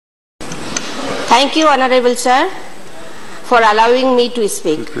Thank you, Honorable Sir, for allowing me to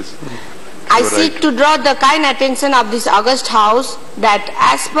speak. I seek to draw the kind attention of this august House that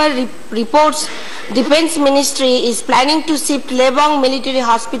as per reports, Defence Ministry is planning to shift Lebong Military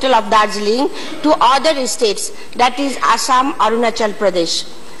Hospital of Darjeeling to other states, that is Assam, Arunachal Pradesh.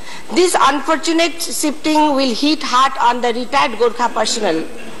 This unfortunate shifting will hit hard on the retired Gorkha personnel.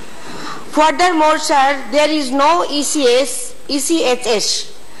 Furthermore, sir, there is no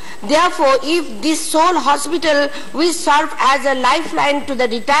ECHS. Therefore, if this sole hospital which serve as a lifeline to the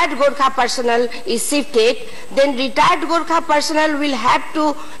retired Gorkha personnel is shifted, then retired Gorkha personnel will have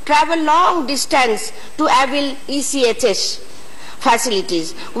to travel long distance to avail ECHS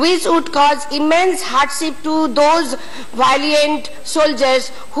facilities, which would cause immense hardship to those valiant soldiers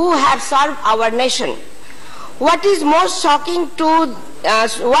who have served our nation. What is most shocking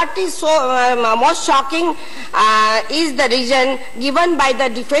is the reason given by the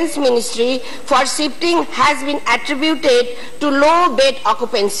Defence Ministry for shifting has been attributed to low bed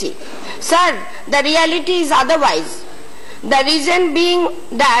occupancy. Sir, the reality is otherwise. The reason being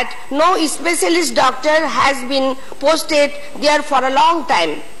that no specialist doctor has been posted there for a long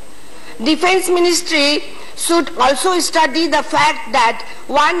time. Defence Ministry should also study the fact that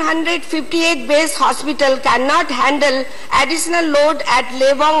 158 base hospital cannot handle additional load at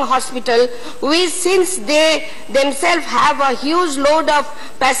Lebong Hospital, which since they themselves have a huge load of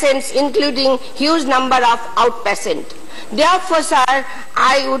patients, including huge number of outpatients. Therefore, sir,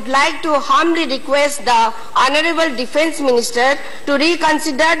 I would like to humbly request the Honorable Defence Minister to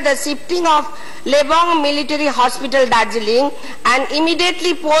reconsider the shifting of Lebong Military Hospital, Darjeeling, and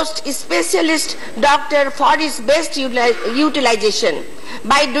immediately post specialist doctor for its best utilization.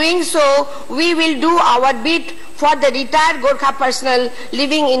 By doing so, we will do our bit for the retired Gorkha personnel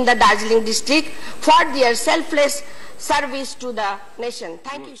living in the Darjeeling district for their selfless service to the nation.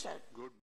 Thank you, sir.